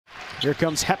Here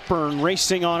comes Hepburn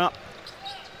racing on up.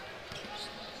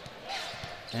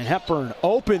 And Hepburn,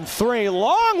 open three,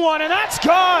 long one, and that's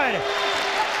good!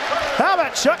 How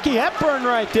about Chucky Hepburn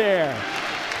right there?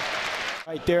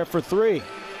 Right there for three.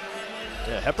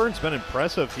 Yeah, Hepburn's been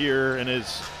impressive here in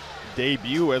his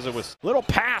debut as it was. Little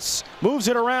pass, moves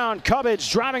it around. Cubbage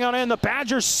driving on in. The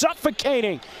Badgers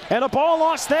suffocating. And the ball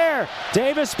lost there.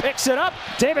 Davis picks it up.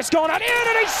 Davis going on in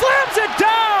and he slams it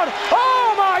down.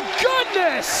 Oh my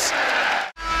goodness!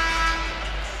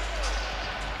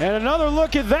 And another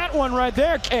look at that one right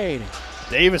there, Cade.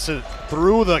 Davis is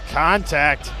through the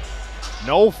contact.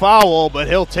 No foul, but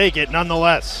he'll take it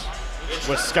nonetheless.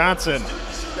 Wisconsin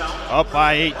up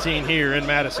by 18 here in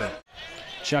Madison.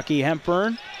 Chucky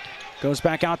Hepburn goes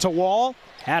back out to Wall.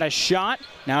 Had a shot.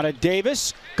 Now to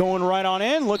Davis. Going right on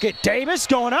in. Look at Davis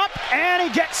going up. And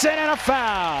he gets it and a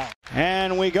foul.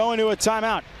 And we go into a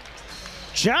timeout.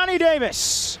 Johnny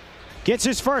Davis gets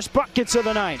his first buckets of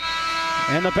the night.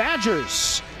 And the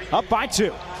Badgers up by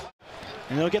 2.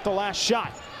 And they'll get the last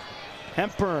shot.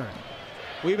 Hepburn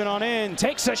weaving on in.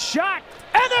 Takes a shot.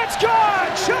 And that's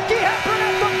good! Chucky Hepburn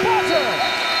at the buzzer.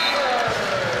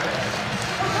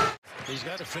 He's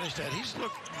got to finish that. He's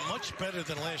looked much better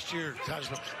than last year,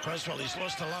 Creswell. He's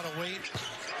lost a lot of weight.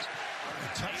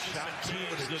 A tough shot, too,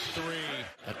 with a good three.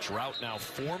 A drought now,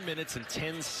 4 minutes and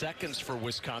 10 seconds for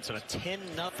Wisconsin. A 10-0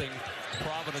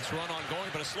 Providence run ongoing,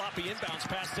 but a sloppy inbounds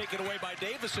pass taken away by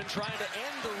Davison, trying to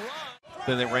end the run.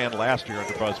 Than they ran last year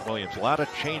under Buzz Williams. A lot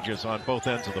of changes on both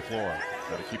ends of the floor.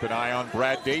 Got to keep an eye on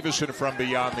Brad Davison from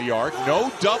beyond the arc.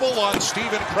 No double on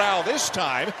Steven Crowl this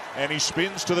time, and he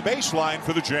spins to the baseline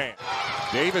for the jam.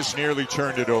 Davis nearly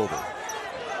turned it over.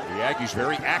 The Aggies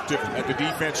very active at the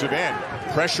defensive end.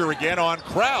 Pressure again on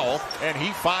Crowl, and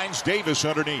he finds Davis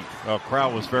underneath. Well,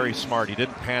 Crowl was very smart. He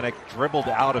didn't panic, dribbled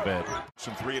out of it.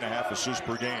 Some 3.5 assists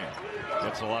per game.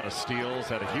 Gets a lot of steals,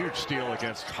 had a huge steal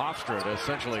against Hofstra to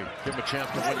essentially give him a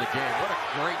chance to win the game. What a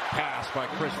great pass by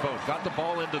Chris Vogt. Got the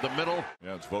ball into the middle.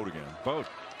 Yeah, it's Vogt again. Vogt.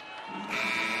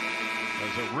 That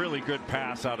was a really good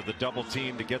pass out of the double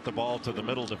team to get the ball to the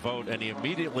middle to Vogt, and he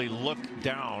immediately looked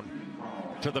down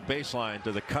to the baseline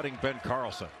to the cutting Ben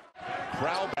Carlson.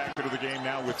 Crowl back into the game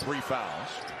now with 3 fouls.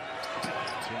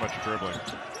 Too much dribbling.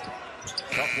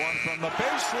 Tough one from the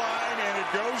baseline, and it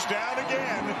goes down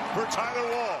again for Tyler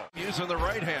Wall. Using the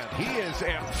right hand. He is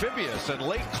amphibious and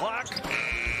late clock.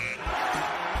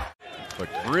 But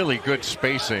really good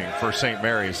spacing for St.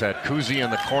 Mary's. Had Kuzi in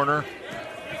the corner.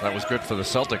 That was good for the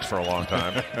Celtics for a long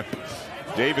time.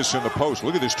 Davis in the post.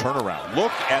 Look at this turnaround.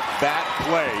 Look at that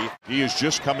play. He is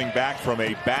just coming back from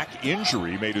a back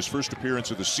injury. Made his first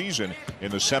appearance of the season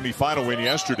in the semifinal win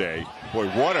yesterday. Boy,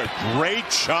 what a great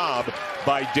job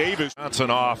by Davis. Johnson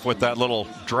off with that little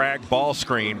drag ball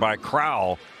screen by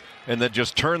Crowl, and then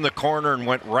just turned the corner and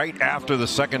went right after the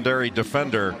secondary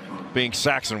defender, being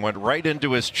Saxon, went right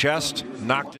into his chest,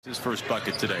 knocked his first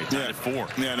bucket today. Tied at 4.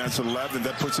 Yeah, that's 11.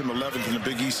 That puts him 11th in the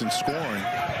Big East in scoring.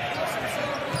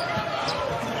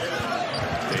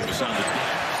 Davis on the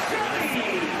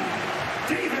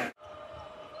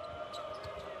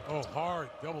hard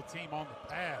double team on the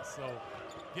pass. So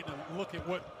getting a look at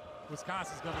what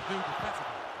Wisconsin's going to do defensively.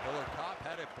 Miller Kopp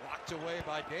had it blocked away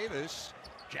by Davis.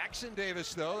 Jackson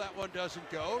Davis, though, that one doesn't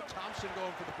go. Thompson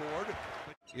going for the board.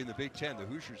 In the Big Ten, the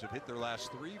Hoosiers have hit their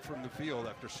last 3 from the field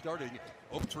after starting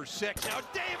 0 for 6. Now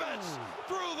Davis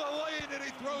through the lane, and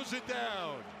he throws it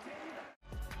down.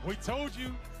 We told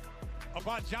you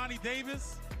about Johnny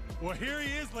Davis. Well, here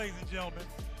he is, ladies and gentlemen.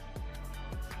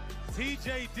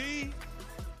 TJD.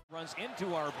 Runs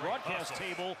into our broadcast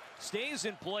table, stays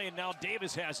in play, and now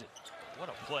Davis has it. What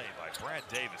a play by Brad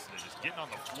Davison, just getting on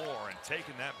the floor and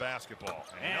taking that basketball.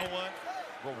 And you know what?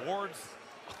 Rewards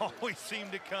always seem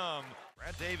to come.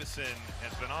 Brad Davison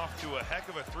has been off to a heck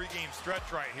of a 3-game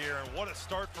stretch right here, and what a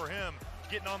start for him.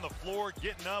 Getting on the floor,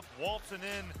 getting up, waltzing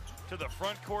in to the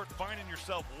front court, finding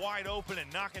yourself wide open and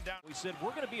knocking down. We said we're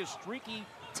going to be a streaky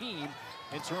team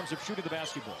in terms of shooting the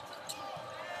basketball.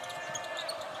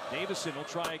 Davison will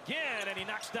try again, and he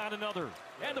knocks down another.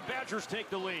 And the Badgers take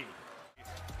the lead.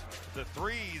 The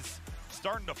threes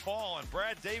starting to fall, and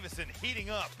Brad Davison heating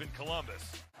up in Columbus.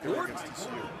 Gordon.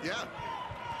 Yeah.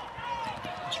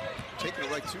 Taking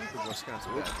it right to the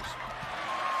Wisconsin Badgers.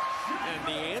 And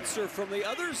the answer from the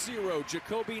other 0,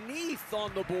 Jacoby Neath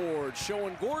on the board,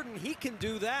 showing Gordon he can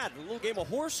do that. A little game of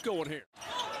horse going here.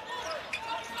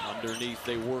 Underneath,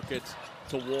 they work it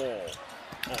to Wall.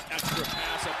 Oh, extra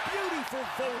pass, a beautiful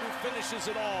Vogt who finishes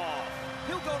it off.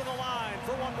 He'll go to the line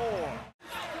for one more.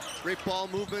 Great ball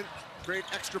movement, great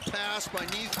extra pass by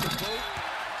Neath to Vogt.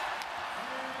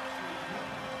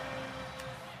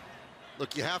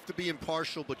 Look, you have to be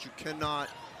impartial, but you cannot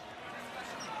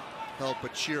help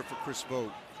but cheer for Chris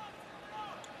Vogt.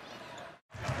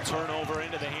 Turnover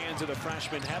into the hands of the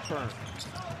freshman Hepburn.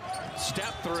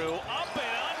 Step through, up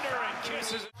and under, and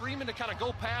kisses Freeman to kind of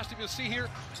go past him. You'll see here,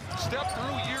 step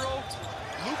through, Euro,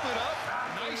 loop it up.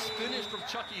 Nice finish from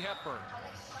Chucky Hepburn.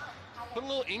 Put a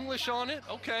little English on it,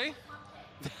 okay.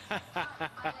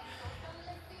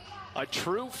 A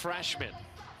true freshman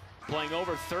playing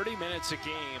over 30 minutes a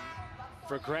game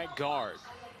for Greg Gard.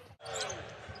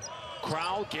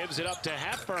 Crowell gives it up to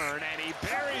Hepburn, and he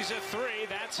buries a three.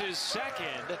 That's his second.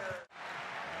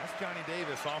 That's Johnny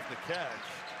Davis off the catch,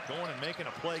 going and making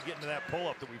a play, getting to that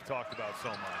pull-up that we've talked about so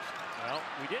much. Well,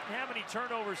 we didn't have any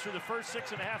turnovers through the first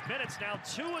 6.5 minutes. Now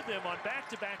 2 of them on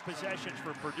back-to-back possessions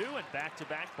for Purdue and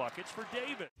back-to-back buckets for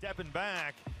Davis. Stepping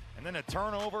back, and then a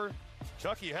turnover.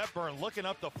 Chucky Hepburn looking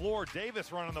up the floor.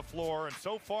 Davis running the floor, and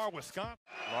so far, Wisconsin.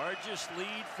 Largest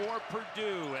lead for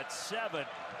Purdue at 7.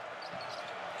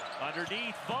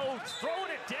 Underneath, Vogt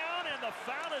throwing it down, and the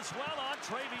foul as well on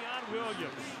Travion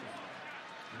Williams.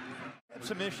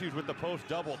 Some issues with the post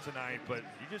double tonight, but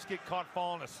you just get caught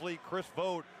falling asleep. Chris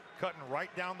Vogt cutting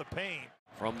right down the paint.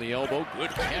 From the elbow,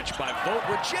 good catch by Vogt,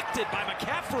 rejected by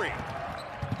McCaffrey.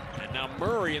 And now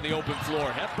Murray in the open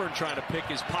floor. Hepburn trying to pick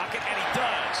his pocket, and he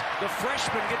does. The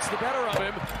freshman gets the better of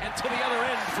him, and to the other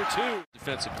end for 2.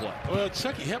 Defensive play. Well,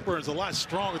 Chucky Hepburn's a lot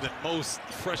stronger than most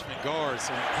freshman guards,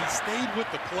 so he stayed with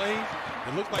the play.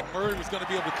 It looked like Murray was going to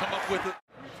be able to come up with it.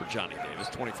 For Johnny Davis,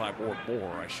 25 or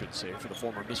more, I should say, for the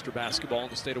former Mr. Basketball in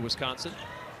the state of Wisconsin.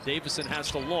 Davison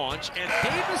has to launch, and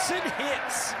Davison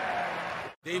hits.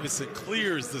 Davison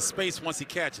clears the space once he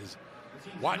catches.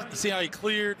 Watch, see how he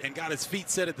cleared and got his feet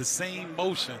set at the same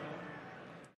motion.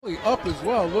 Up as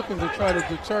well, looking to try to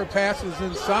deter passes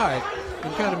inside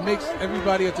and kind of makes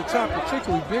everybody at the top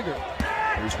particularly bigger.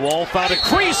 Here's Wall, found a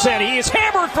crease, and he is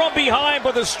hammered from behind,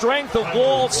 but the strength of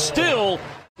Wall still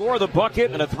score the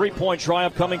bucket, and a three-point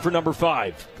triumph coming for number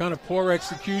 5. Kind of poor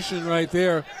execution right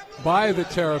there by the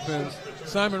Terrapins.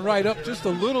 Simon Wright up just a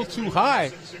little too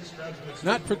high,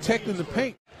 not protecting the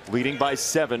paint. Leading by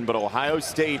 7, but Ohio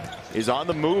State is on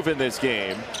the move in this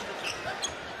game.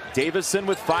 Davison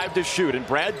with 5 to shoot, and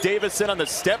Brad Davison on the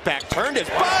step back turned his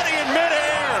body in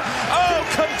midair. Oh,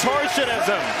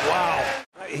 contortionism. Wow.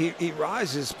 He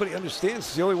rises, but he understands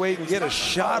it's the only way he can get a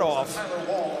shot off.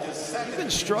 He's been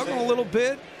struggling a little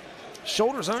bit.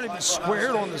 Shoulders aren't even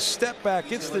squared on the step back.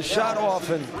 Gets the shot off,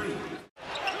 and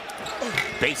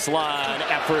baseline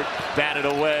effort batted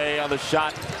away on the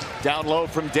shot down low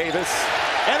from Davis,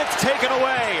 and it's taken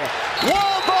away.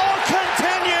 Wall ball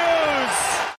continues.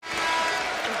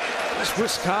 It's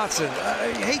Wisconsin.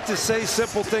 I hate to say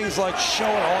simple things like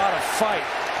showing a lot of fight,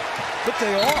 but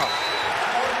they are.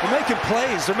 They're making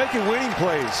plays. They're making winning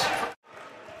plays.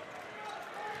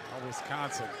 Oh,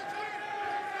 Wisconsin.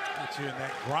 Get you in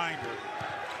that grinder.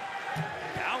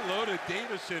 Down low to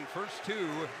Davison. First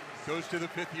 2 goes to the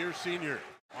 5th-year senior.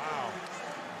 Wow.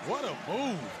 What a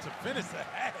move to finish the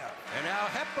half. And now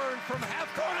Hepburn from half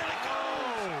court,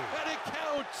 and it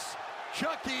counts.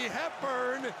 Chucky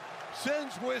Hepburn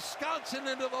sends Wisconsin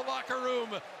into the locker room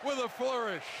with a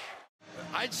flourish.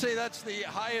 I'd say that's the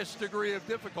highest degree of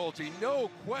difficulty. No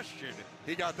question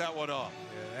he got that one off.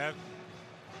 Yeah, that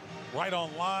right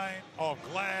on line, off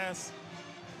glass.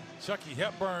 Chucky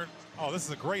Hepburn, oh, this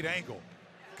is a great angle.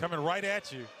 Coming right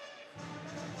at you.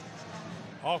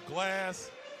 Off glass,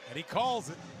 and he calls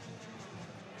it.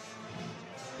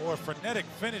 Boy, a frenetic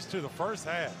finish to the first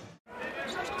half.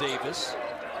 Davis,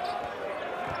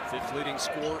 5th leading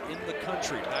scorer in the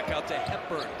country. Back out to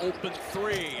Hepburn, open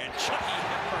 3, and Chucky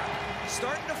Hepburn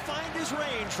starting to find his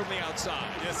range from the outside.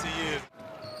 Yes, he is.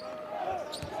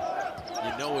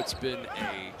 You know it's been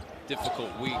a difficult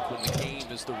week when the game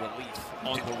is the relief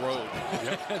on the road.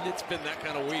 And it's been that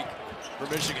kind of week for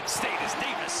Michigan State as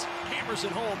Davis hammers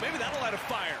it home. Maybe that'll light a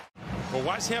fire. But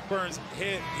watch Hepburn's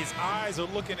head. His eyes are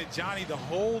looking at Johnny the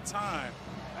whole time.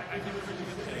 And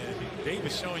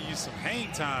Davis showing you some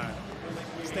hang time.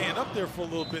 Staying up there for a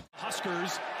little bit.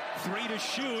 Huskers, 3 to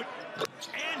shoot,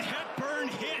 and Hepburn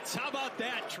hits. How about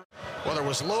that? Whether it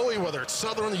was Lowy, whether it's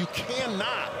Southern, you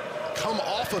cannot come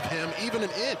off of him even an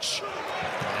inch.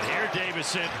 And here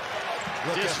Davison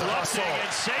disrupting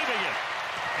and saving it.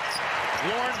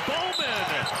 Lauren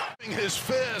Bowman. His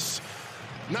fists,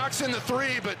 knocks in the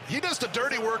 3, but he does the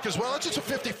dirty work as well. It's just a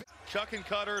 50. Chuck and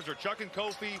Cutters or Chuck and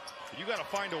Kofi, you got to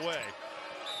find a way.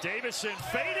 Davison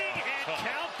fading and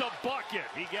count the bucket.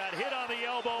 He got hit on the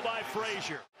elbow by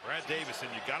Frazier. Brad Davison,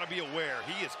 you got to be aware.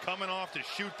 He is coming off to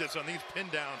shoot this on these pin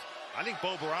downs. I think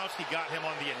Bo Borowski got him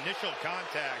on the initial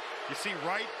contact. You see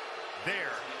Wright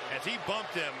there as he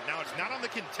bumped him. Now it's not on the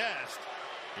contest.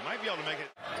 He might be able to make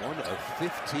it. 1 of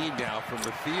 15 now from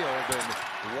the field,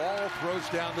 and Wall throws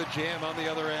down the jam on the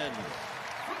other end.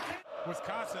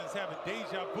 Wisconsin is having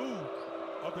deja vu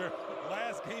of their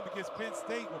last game against Penn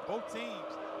State, where both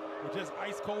teams were just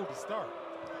ice cold to start.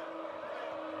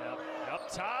 Yep.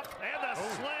 Up top, and the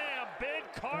slam. Ben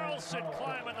Carlson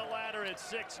climbing the ladder at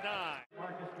 6'9".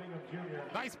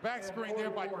 Nice back screen there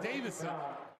by Davison.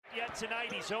 Yet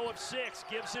tonight he's 0 of 6,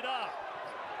 gives it up.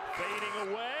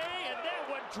 Fading away, and that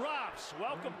one drops.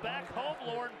 Welcome back home,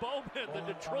 Lauren Bowman, the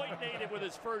Detroit native, with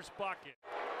his first bucket.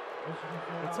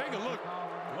 Well, take a look.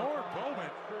 Lauren Bowman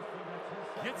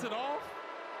gets it off,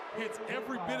 hits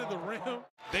every bit of the rim.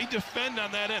 They defend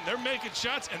on that end. They're making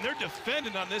shots, and they're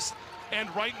defending on this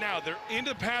end right now. They're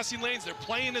into passing lanes. They're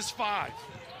playing as 5.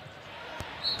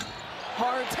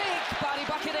 Hard take, body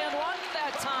bucket and one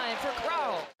that time for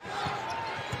Crow.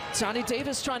 Johnny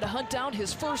Davis trying to hunt down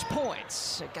his first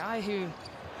points. A guy who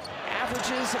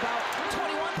averages about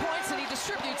 21 points, and he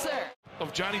distributes there.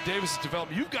 Of Johnny Davis'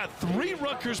 development, you've got 3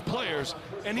 Rutgers players,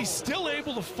 and he's still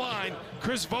able to find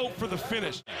Chris Vogt for the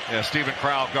finish. Yeah, Stephen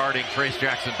Crowell guarding Trace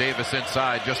Jackson Davis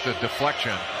inside, just a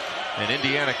deflection. And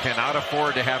Indiana cannot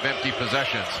afford to have empty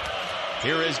possessions.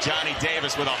 Here is Johnny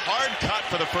Davis with a hard cut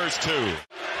for the first 2.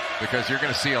 Because you're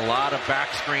going to see a lot of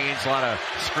back screens, a lot of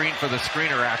screen for the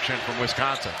screener action from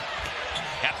Wisconsin.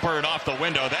 Hepburn off the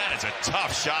window. That is a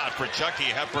tough shot for Chucky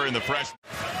Hepburn, the freshman.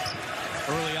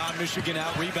 Early on, Michigan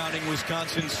out rebounding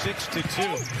Wisconsin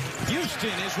 6-2. Houston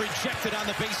is rejected on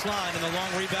the baseline, and the long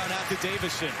rebound out to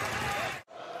Davison.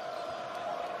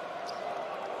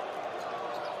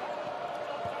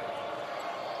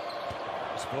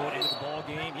 Vogt into the ball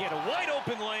game. He had a wide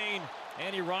open lane,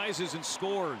 and he rises and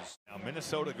scores. Now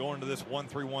Minnesota going to this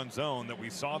 1-3-1 zone that we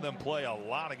saw them play a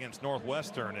lot against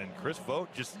Northwestern, and Chris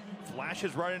Vogt just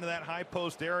flashes right into that high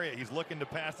post area. He's looking to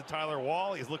pass to Tyler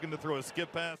Wall. He's looking to throw a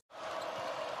skip pass.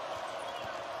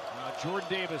 Jordan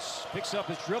Davis picks up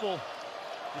his dribble.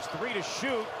 Just 3 to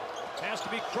shoot. Has to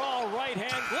be Crowell, right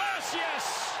hand glass,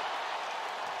 yes!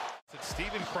 It's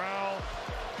Stephen Crowell.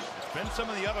 It's been some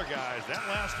of the other guys. That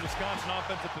last Wisconsin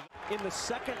offensive in the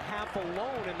second half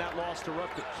alone in that loss to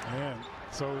Rutgers. Man,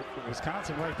 so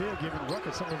Wisconsin right there giving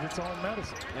Rutgers some of its own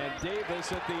medicine. And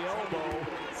Davis at the elbow.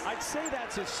 I'd say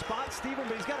that's his spot, Stephen,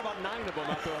 but he's got about 9 of them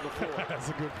out there on the floor. That's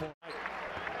a good point.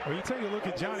 Well, you take a look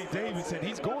at Johnny Davis, and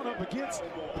he's going up against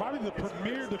probably the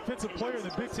premier defensive player in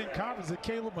the Big Ten Conference,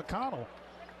 Caleb McConnell.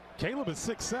 Caleb is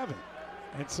 6'7",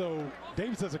 and so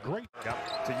Davis does a great job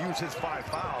to use his 5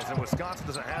 fouls, and Wisconsin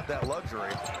doesn't have that luxury.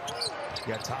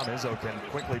 Yeah, Tom Izzo can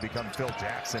quickly become Phil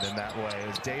Jackson in that way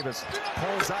as Davis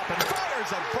pulls up and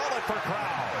fires a bullet for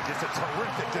Crowell. Just a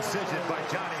terrific decision by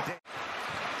Johnny Davis.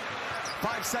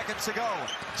 5 seconds to go.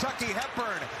 Chucky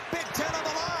Hepburn, Big Ten on the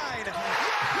line.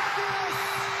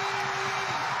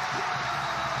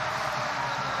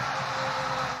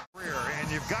 And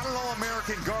you've got an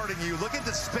All-American guarding you. Look at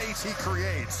the space he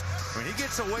creates when he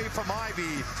gets away from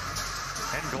Ivy.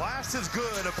 And Glass is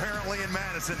good, apparently, in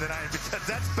Madison tonight, because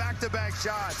that's back-to-back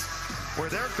shots where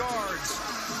their guards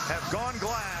have gone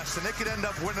Glass, and they could end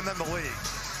up winning them the league.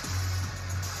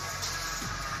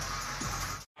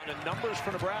 The numbers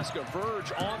for Nebraska.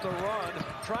 Verge on the run,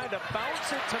 trying to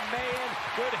bounce it to Mahan.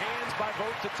 Good hands by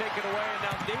Vogt to take it away, and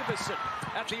now Davison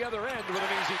at the other end with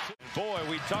an easy two. Boy,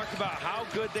 we talked about how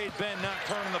good they've been not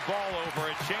turning the ball over.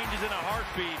 It changes in a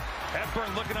heartbeat.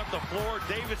 Hepburn looking up the floor.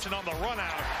 Davison on the run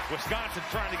out. Wisconsin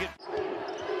trying to get...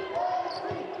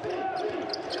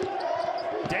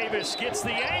 Davis gets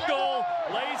the angle,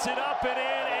 lays it up and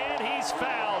in, and he's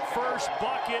fouled. First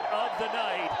bucket of the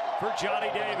night for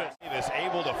Johnny Davis. Davis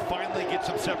able to finally get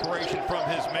some separation from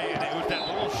his man. It was that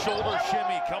little shoulder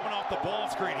shimmy coming off the ball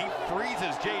screen. He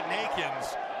freezes Jaden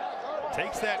Akins.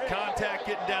 Takes that contact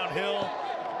getting downhill.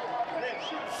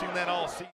 Seen that all season.